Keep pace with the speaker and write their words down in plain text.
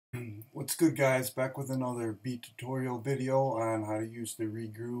What's good, guys? Back with another beat tutorial video on how to use the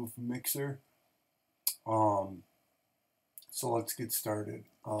Regroove Mixer. So let's get started.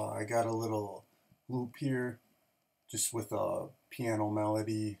 I got a little loop here just with a piano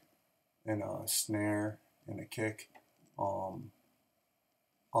melody and a snare and a kick. I'll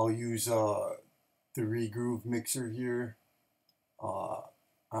use the Regroove Mixer here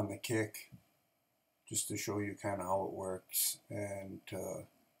on the kick just to show you kind of how it works and to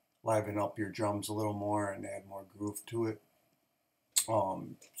liven up your drums a little more and add more groove to it.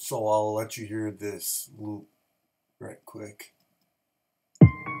 So I'll let you hear this loop right quick.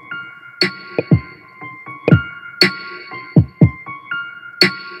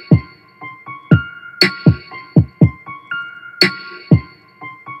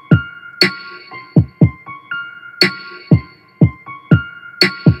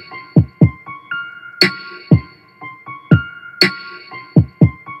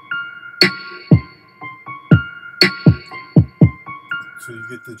 So you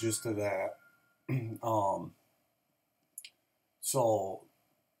get the gist of that. So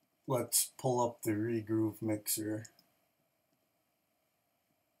let's pull up the Regroove Mixer,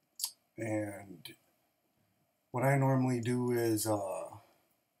 and what I normally do is I'll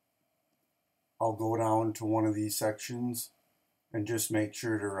go down to one of these sections and just make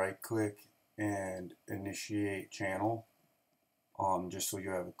sure to right click and initiate channel, just so you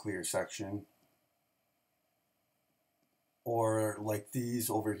have a clear section. Or like these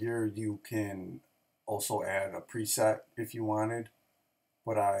over here, you can also add a preset if you wanted,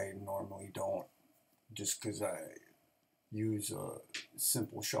 but I normally don't, just because I use a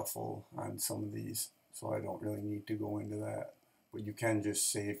simple shuffle on some of these, so I don't really need to go into that. But you can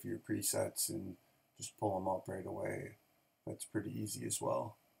just save your presets and just pull them up right away. That's pretty easy as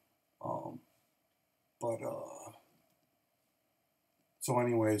well. So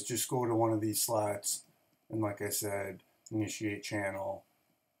anyways, just go to one of these slots, and like I said, initiate channel,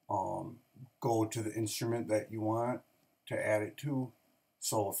 go to the instrument that you want to add it to.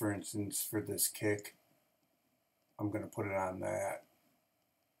 So for instance, for this kick, I'm going to put it on that,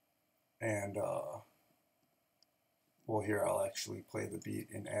 and well, here I'll actually play the beat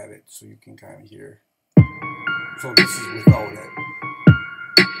and add it so you can kind of hear. So this is without it.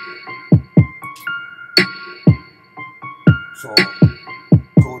 So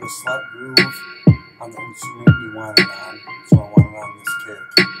go to slot groove on the instrument you want it on. So I want it on this kick.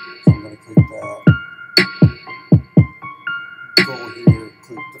 So I'm going to click that. Go here,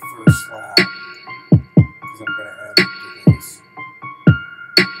 click the first slot, because I'm going to add it to this.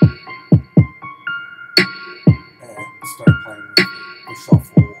 And start playing with it. The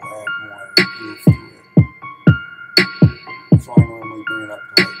shuffle will add more groove to it. So I normally bring it up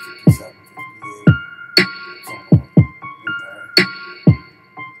to like 57, 58, somewhere in there.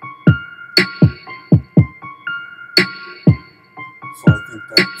 So I think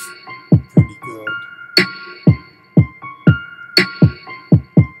that's pretty good.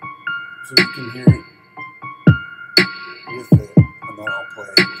 So you can hear it with it, and then I'll play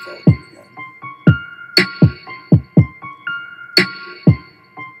it without it again.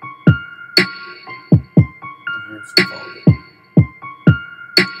 And here's without it.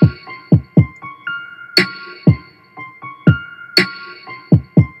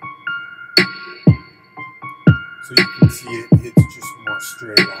 So you can see it hits just more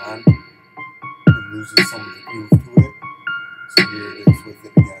straight on and loses some of the groove to it. So here it is with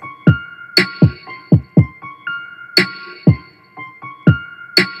it again.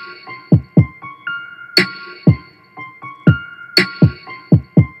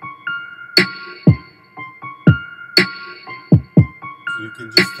 So you can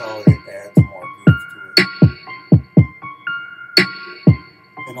just tell it adds more groove to it.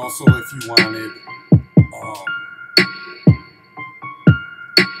 And also if you wanted,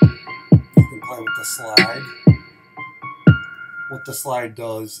 you can play with the slide. What the slide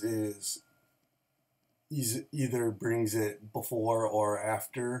does is either brings it before or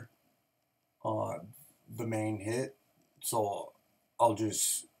after the main hit. So I'll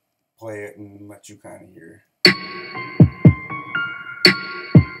just play it and let you kind of hear.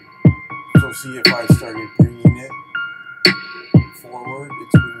 So see, if I started bringing it forward,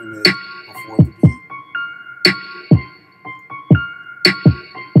 it's bringing it before the beat.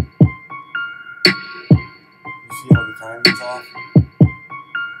 You see how the timing's off?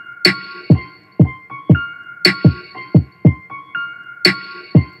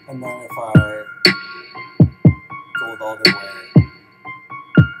 And then if I go the other way,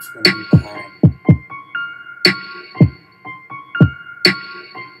 it's going to be behind.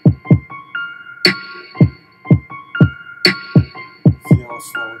 See how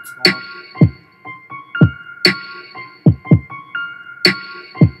slow it's going?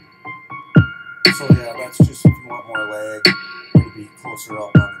 that's just if you want more lag or to be closer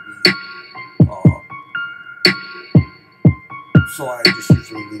up on the beat. So I just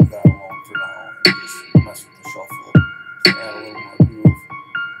usually leave that alone for now and just mess with the shuffle to add a little more groove.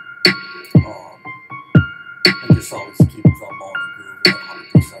 And just always keep the mono groove at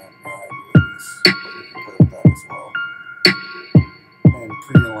 100%, or I do at least, but you can play with that as well. And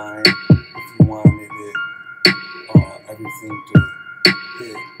pre-align if you wanted it, everything to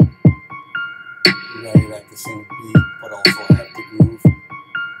hit right at the same beat, but also have the groove.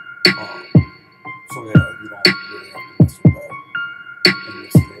 So yeah, you don't really have to mess with that in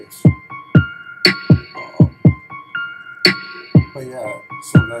this case. But yeah,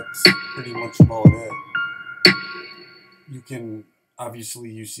 so that's pretty much about it. You can,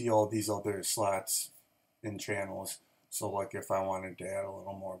 obviously you see all these other slots and channels. So like if I wanted to add a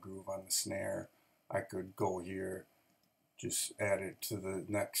little more groove on the snare, I could go here, just add it to the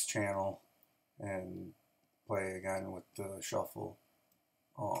next channel and play again with the shuffle.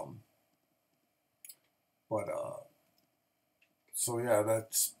 So yeah,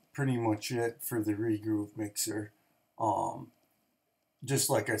 that's pretty much it for the Regroove Mixer. Just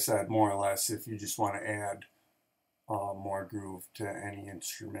like I said, more or less, if you just want to add more groove to any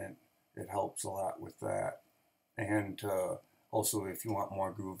instrument, it helps a lot with that. And also, if you want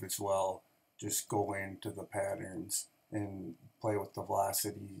more groove as well, just go into the patterns and play with the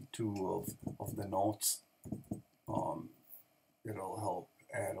velocity too of the notes. It'll help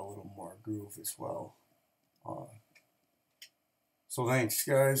add a little more groove as well. So thanks,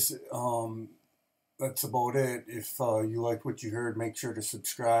 guys. That's about it. If you like what you heard, make sure to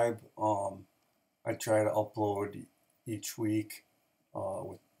subscribe. I try to upload each week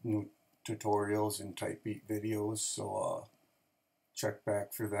with new tutorials and type beat videos, so check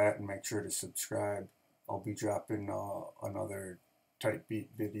back for that and make sure to subscribe. I'll be dropping another type beat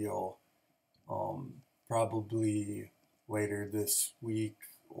video probably later this week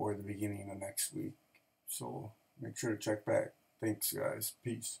or the beginning of next week, so make sure to check back. Thanks, guys.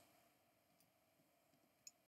 Peace.